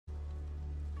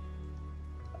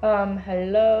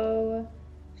Hello.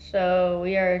 So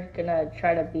we are gonna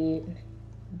try to beat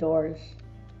Doors.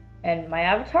 And my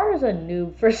avatar is a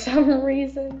noob for some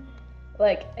reason.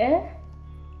 Like, eh?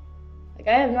 Like,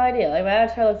 I have no idea. Like, my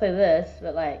avatar looks like this,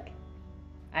 but like,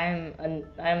 I'm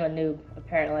a noob,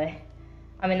 apparently.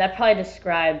 I mean, that probably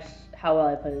describes how well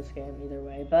I play this game either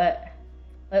way, but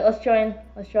like, let's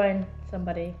join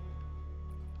somebody.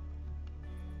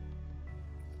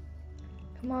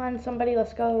 Come on, somebody,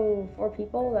 let's go. 4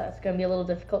 people? That's gonna be a little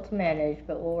difficult to manage,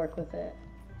 but we'll work with it.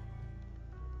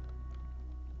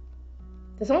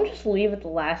 Does someone just leave at the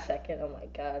last second? Oh my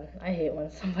god, I hate when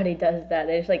somebody does that.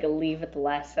 They just like leave at the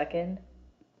last second.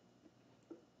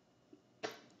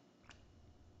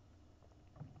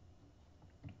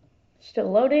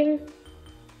 Still loading.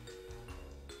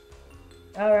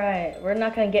 Alright, we're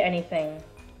not gonna get anything.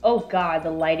 Oh god,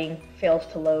 the lighting fails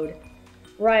to load.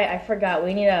 Right, I forgot.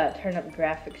 We need to turn up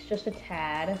graphics just a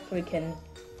tad so we can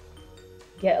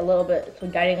get a little bit, so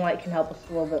guiding light can help us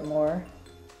a little bit more.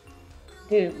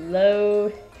 Dude,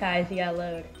 load. Guys, you gotta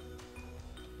load.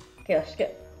 Okay, let's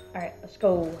skip. Alright, let's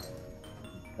go.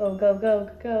 Go, go, go,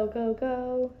 go, go,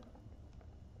 go.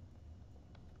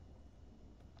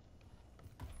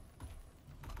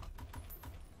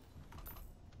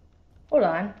 Hold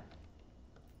on.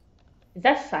 Is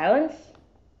that silence?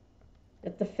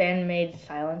 That's the fan-made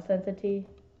silence entity?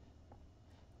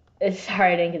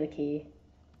 Sorry, I didn't get the key.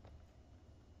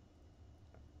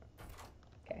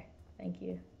 Okay, thank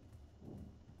you.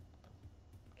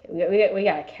 Okay, we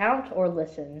gotta count or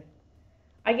listen.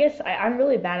 I guess I'm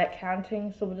really bad at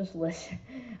counting, so we'll just listen.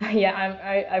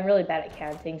 Yeah, I'm really bad at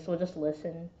counting, so we'll just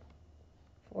listen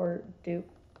for dupe.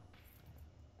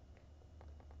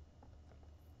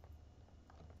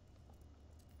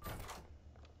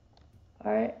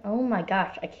 All right. Oh my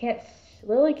gosh, I can't,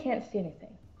 literally can't see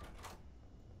anything.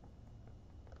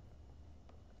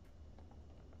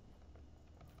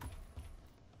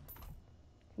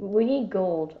 We need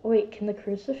gold. Oh, wait, can the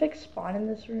crucifix spawn in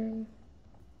this room?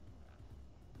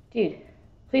 Dude,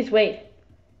 please wait.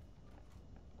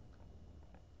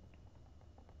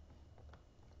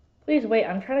 Please wait,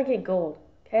 I'm trying to get gold,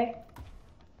 okay?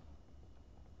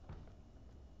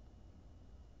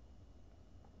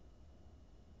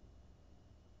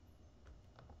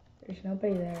 There's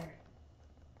nobody there.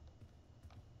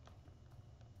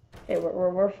 Okay,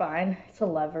 we're fine. It's a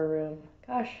lever room.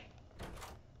 Gosh.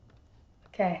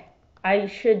 Okay. I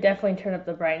should definitely turn up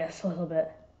the brightness a little bit.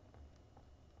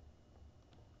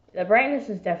 The brightness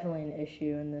is definitely an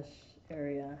issue in this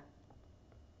area.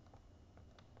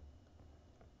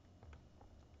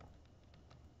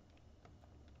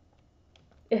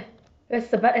 Yeah, that's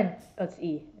the button. Oh, it's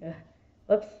E.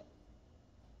 Whoops.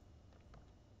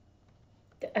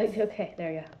 Okay,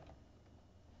 there you go.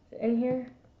 Is it in here?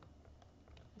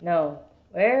 No.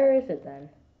 Where is it then?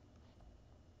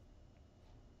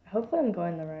 Hopefully I'm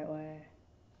going the right way.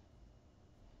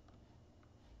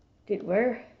 Dude,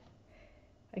 where?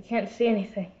 I can't see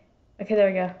anything. Okay, there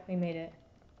we go. We made it.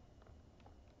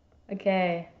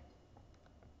 Okay.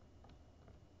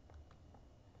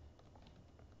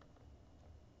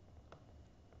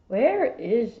 Where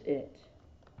is it?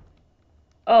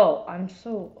 Oh, I'm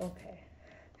so... Okay.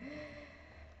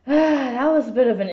 That was a bit of an